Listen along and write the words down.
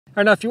All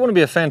right, now if you want to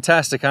be a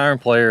fantastic iron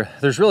player,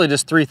 there's really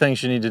just three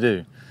things you need to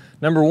do.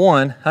 Number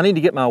one, I need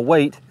to get my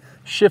weight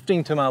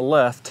shifting to my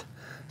left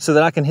so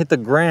that I can hit the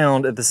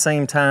ground at the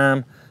same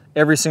time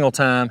every single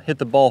time, hit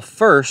the ball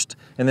first,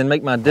 and then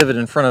make my divot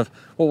in front of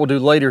what we'll do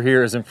later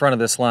here is in front of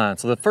this line.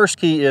 So the first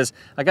key is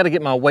I got to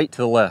get my weight to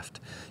the left.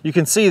 You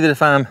can see that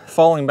if I'm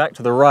falling back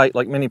to the right,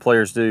 like many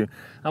players do,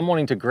 I'm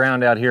wanting to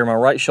ground out here. My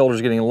right shoulder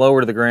is getting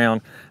lower to the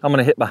ground. I'm going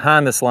to hit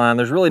behind this line.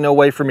 There's really no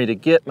way for me to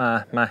get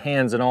my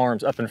hands and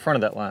arms up in front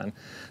of that line.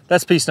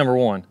 That's piece number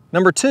one.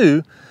 Number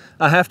two,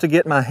 I have to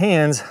get my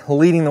hands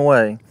leading the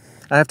way.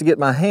 I have to get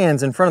my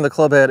hands in front of the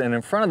club head and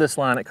in front of this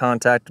line at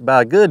contact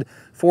by a good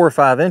 4 or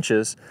 5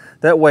 inches.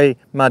 That way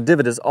my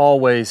divot is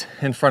always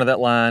in front of that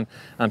line.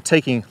 I'm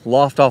taking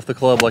loft off the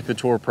club like the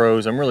Tour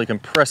Pros. I'm really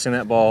compressing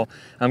that ball.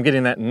 I'm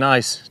getting that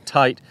nice,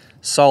 tight,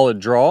 solid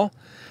draw.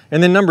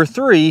 And then number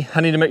three,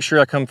 I need to make sure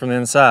I come from the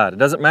inside. It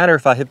doesn't matter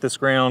if I hit this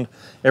ground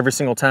every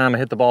single time I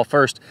hit the ball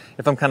first.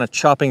 If I'm kind of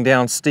chopping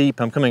down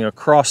steep, I'm coming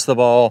across the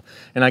ball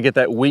and I get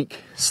that weak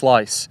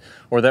slice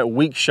or that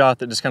weak shot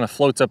that just kind of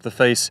floats up the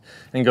face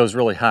and goes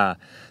really high.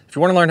 If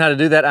you want to learn how to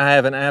do that, I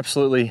have an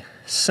absolutely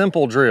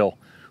simple drill,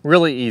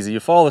 really easy.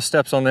 You follow the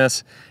steps on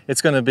this,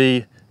 it's going to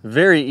be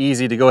very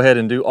easy to go ahead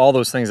and do all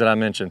those things that I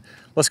mentioned.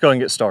 Let's go and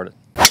get started.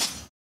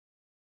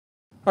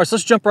 All right, so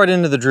let's jump right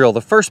into the drill. The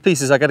first piece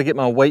is I got to get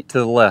my weight to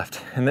the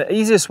left. And the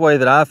easiest way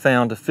that I've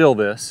found to feel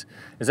this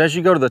is as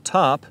you go to the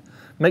top,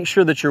 make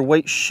sure that your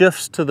weight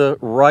shifts to the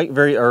right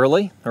very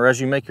early, or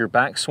as you make your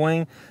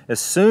backswing.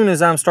 As soon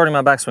as I'm starting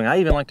my backswing, I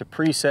even like to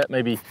preset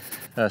maybe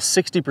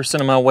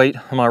 60% of my weight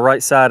on my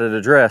right side at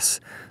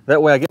address.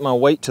 That way I get my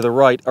weight to the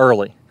right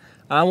early.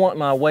 I want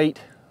my weight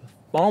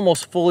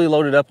almost fully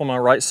loaded up on my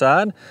right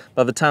side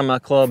by the time my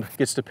club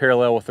gets to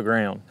parallel with the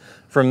ground.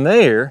 From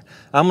there,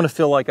 I'm going to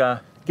feel like I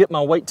get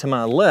my weight to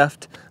my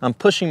left, I'm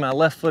pushing my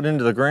left foot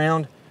into the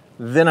ground,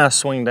 then I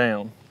swing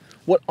down.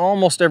 What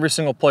almost every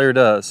single player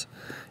does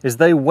is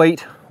they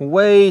wait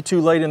way too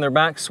late in their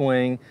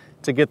backswing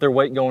to get their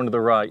weight going to the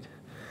right.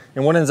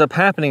 And what ends up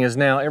happening is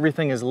now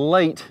everything is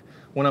late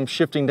when I'm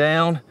shifting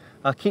down.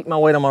 I keep my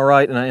weight on my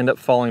right and I end up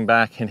falling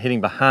back and hitting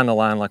behind the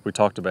line like we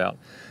talked about.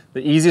 The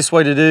easiest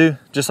way to do,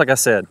 just like I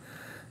said,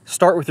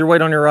 start with your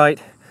weight on your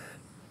right,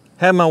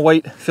 have my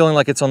weight feeling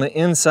like it's on the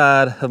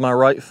inside of my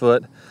right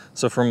foot.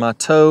 So from my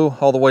toe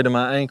all the way to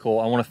my ankle,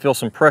 I want to feel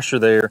some pressure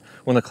there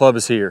when the club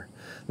is here.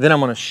 Then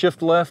I'm going to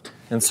shift left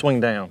and swing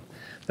down.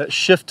 That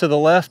shift to the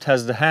left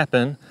has to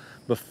happen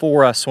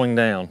before I swing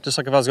down. Just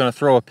like if I was going to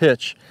throw a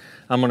pitch,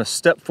 I'm going to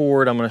step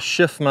forward, I'm going to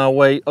shift my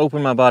weight,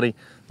 open my body,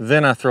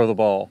 then I throw the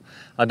ball.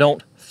 I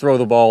don't throw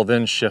the ball,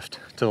 then shift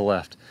to the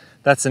left.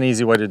 That's an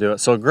easy way to do it.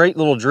 So a great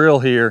little drill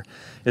here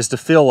is to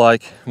feel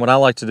like, what I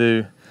like to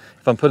do,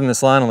 if I'm putting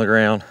this line on the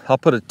ground, I'll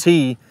put a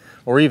tee,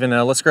 or even,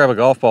 let's grab a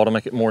golf ball to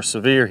make it more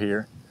severe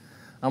here.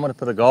 I'm going to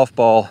put a golf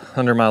ball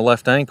under my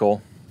left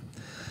ankle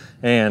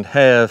and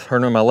have, or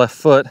under my left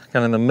foot, kind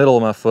of in the middle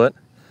of my foot,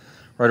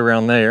 right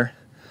around there,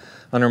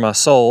 under my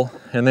sole.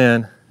 And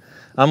then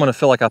I'm going to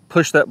feel like I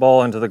push that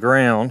ball into the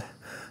ground.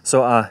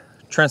 So I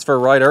transfer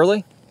right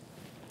early,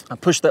 I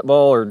push that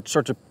ball or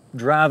start to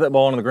drive that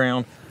ball into the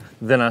ground,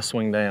 then I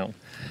swing down.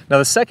 Now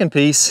the second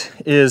piece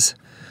is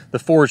the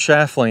forward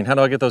shaft lean. How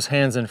do I get those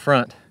hands in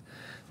front?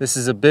 This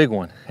is a big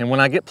one. And when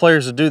I get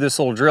players to do this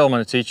little drill I'm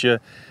going to teach you,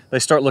 they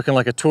start looking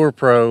like a Tour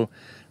Pro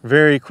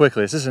very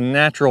quickly. This is a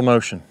natural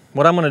motion.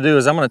 What I'm going to do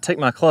is I'm going to take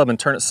my club and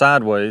turn it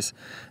sideways,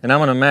 and I'm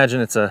going to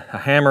imagine it's a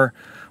hammer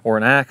or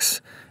an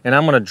axe, and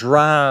I'm going to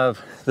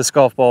drive this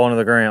golf ball into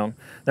the ground.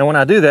 Now when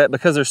I do that,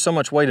 because there's so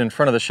much weight in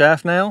front of the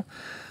shaft now,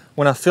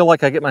 when I feel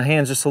like I get my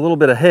hands just a little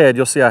bit ahead,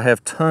 you'll see I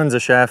have tons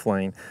of shaft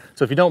lean.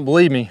 So if you don't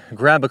believe me,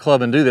 grab a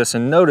club and do this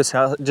and notice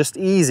how just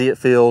easy it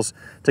feels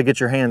to get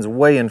your hands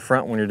way in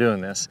front when you're doing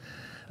this.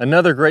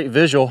 Another great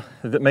visual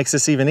that makes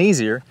this even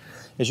easier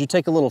is you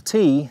take a little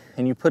tee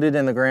and you put it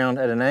in the ground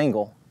at an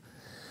angle.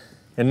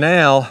 And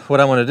now what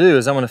I want to do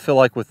is I'm going to feel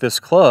like with this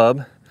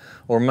club,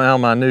 or now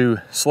my new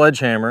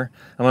sledgehammer,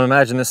 I'm going to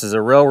imagine this is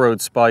a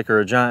railroad spike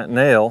or a giant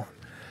nail.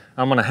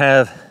 I'm going to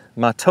have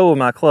my toe of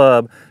my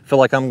club feel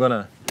like I'm going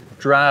to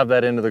drive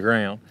that into the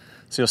ground.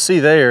 So you'll see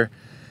there,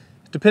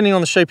 depending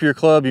on the shape of your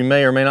club, you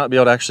may or may not be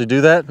able to actually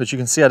do that, but you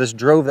can see I just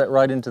drove that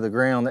right into the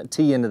ground, that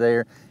tee into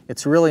there.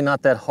 It's really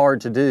not that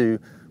hard to do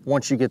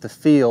once you get the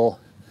feel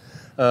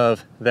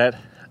of that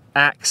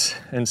axe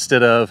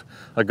instead of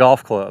a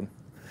golf club.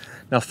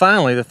 Now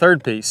finally, the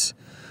third piece,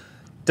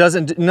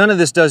 none of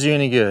this does you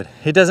any good.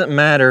 It doesn't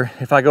matter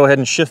if I go ahead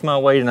and shift my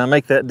weight and I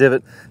make that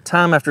divot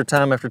time after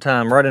time after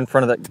time right in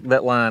front of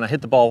that line. I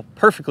hit the ball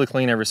perfectly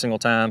clean every single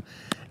time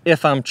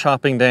if I'm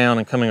chopping down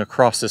and coming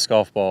across this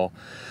golf ball.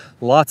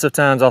 Lots of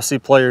times I'll see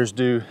players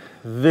do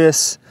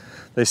this.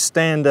 They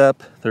stand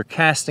up, they're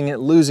casting it,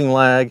 losing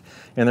lag,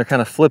 and they're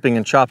kind of flipping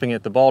and chopping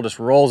it. The ball just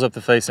rolls up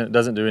the face and it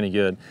doesn't do any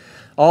good.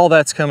 All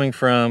that's coming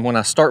from when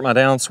I start my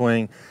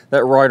downswing,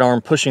 that right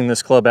arm pushing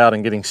this club out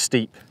and getting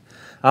steep.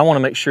 I want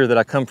to make sure that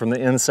I come from the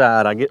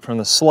inside, I get from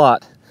the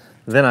slot,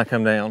 then I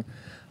come down.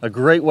 A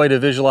great way to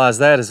visualize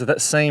that is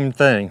that same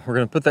thing. We're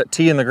going to put that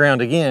tee in the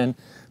ground again,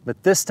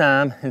 But this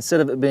time, instead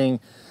of it being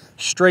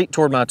straight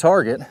toward my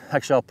target,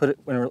 actually I'll put it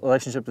in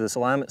relationship to this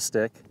alignment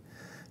stick,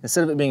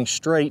 instead of it being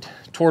straight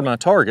toward my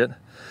target,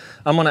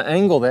 I'm gonna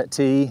angle that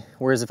tee,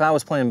 whereas if I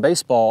was playing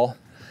baseball,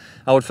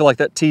 I would feel like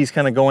that tee's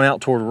kind of going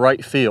out toward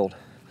right field.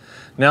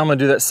 Now I'm gonna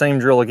do that same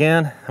drill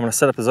again. I'm gonna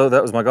set up as though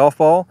that was my golf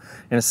ball,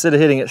 and instead of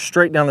hitting it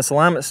straight down this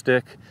alignment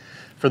stick,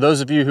 for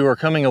those of you who are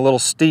coming a little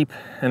steep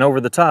and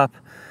over the top,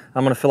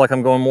 I'm gonna feel like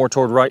I'm going more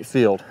toward right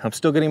field. I'm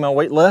still getting my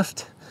weight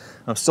left,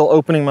 I'm still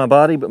opening my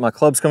body, but my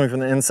club's coming from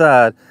the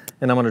inside,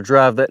 and I'm gonna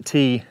drive that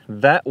tee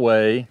that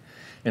way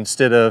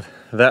instead of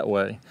that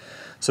way.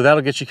 So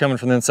that'll get you coming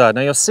from the inside.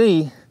 Now you'll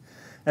see,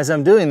 as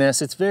I'm doing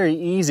this, it's very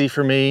easy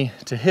for me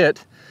to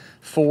hit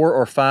 4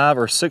 or 5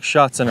 or 6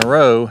 shots in a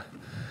row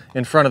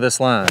in front of this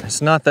line.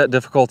 It's not that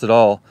difficult at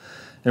all.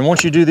 And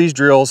once you do these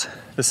drills,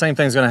 the same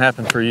thing's gonna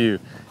happen for you.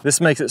 This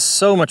makes it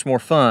so much more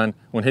fun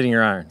when hitting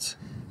your irons.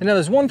 And now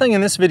there's one thing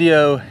in this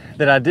video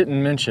that I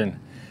didn't mention,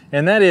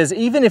 and that is,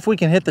 even if we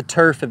can hit the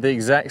turf at the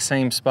exact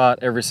same spot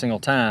every single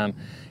time,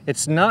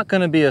 it's not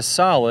gonna be as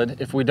solid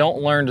if we don't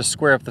learn to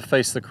square up the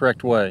face the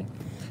correct way.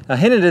 I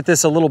hinted at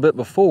this a little bit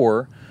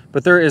before,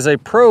 but there is a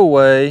pro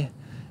way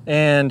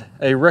and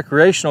a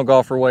recreational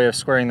golfer way of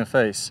squaring the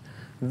face.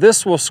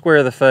 This will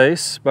square the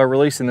face by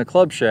releasing the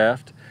club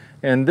shaft,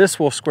 and this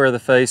will square the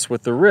face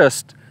with the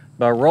wrist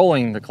by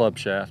rolling the club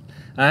shaft.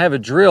 I have a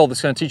drill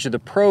that's going to teach you the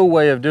pro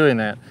way of doing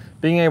that,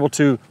 being able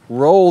to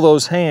roll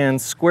those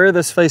hands, square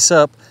this face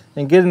up,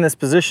 and get in this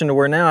position to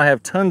where now I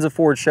have tons of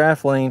forward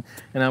shaft lean,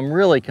 and I'm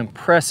really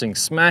compressing,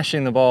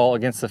 smashing the ball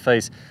against the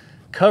face,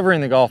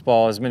 covering the golf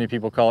ball, as many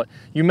people call it.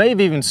 You may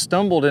have even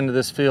stumbled into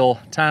this feel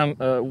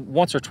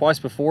once or twice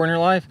before in your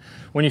life,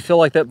 when you feel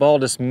like that ball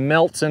just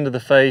melts into the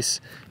face.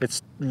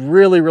 It's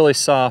really, really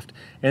soft,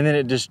 and then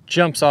it just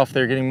jumps off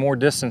there, getting more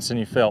distance than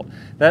you felt.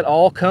 That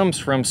all comes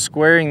from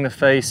squaring the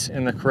face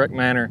in the correct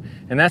manner,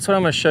 and that's what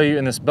I'm gonna show you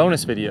in this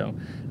bonus video.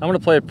 I'm gonna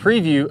play a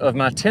preview of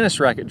my tennis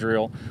racket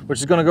drill, which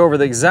is gonna go over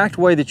the exact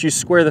way that you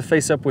square the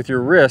face up with your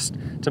wrist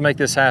to make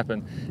this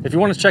happen. If you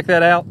wanna check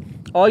that out,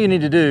 all you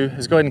need to do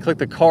is go ahead and click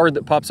the card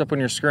that pops up on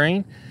your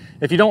screen.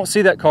 If you don't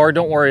see that card,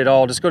 don't worry at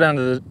all. Just go down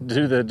to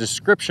the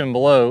description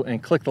below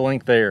and click the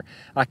link there.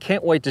 I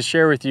can't wait to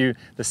share with you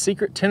the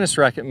secret tennis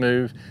racket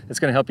move that's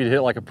gonna help you to hit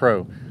like a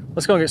pro.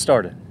 Let's go and get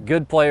started.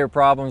 Good player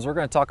problems. We're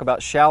gonna talk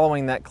about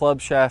shallowing that club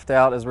shaft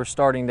out as we're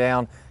starting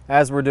down,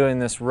 as we're doing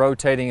this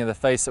rotating of the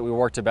face that we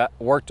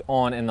worked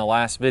on in the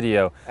last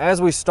video. As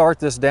we start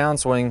this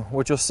downswing,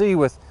 what you'll see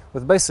with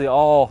basically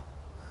all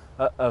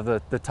of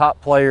the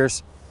top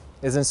players,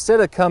 is instead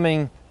of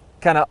coming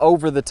kind of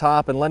over the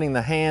top and letting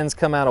the hands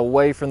come out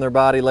away from their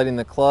body, letting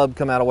the club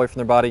come out away from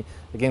their body,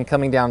 again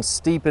coming down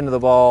steep into the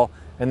ball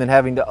and then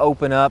having to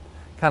open up,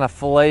 kind of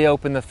fillet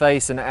open the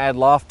face and add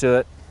loft to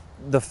it,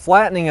 the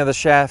flattening of the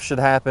shaft should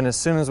happen as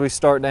soon as we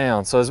start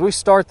down. So as we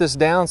start this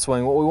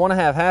downswing, what we want to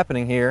have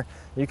happening here,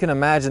 you can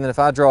imagine that if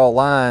I draw a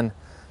line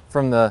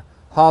from the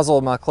hosel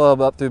of my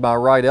club up through my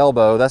right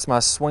elbow, that's my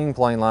swing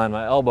plane line,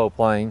 my elbow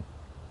plane.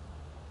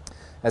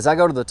 As I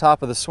go to the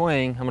top of the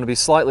swing, I'm going to be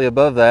slightly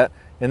above that,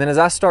 and then as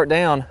I start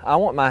down, I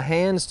want my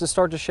hands to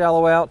start to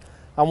shallow out.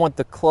 I want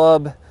the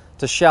club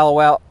to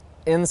shallow out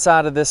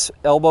inside of this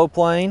elbow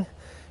plane,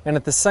 and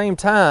at the same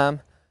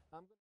time,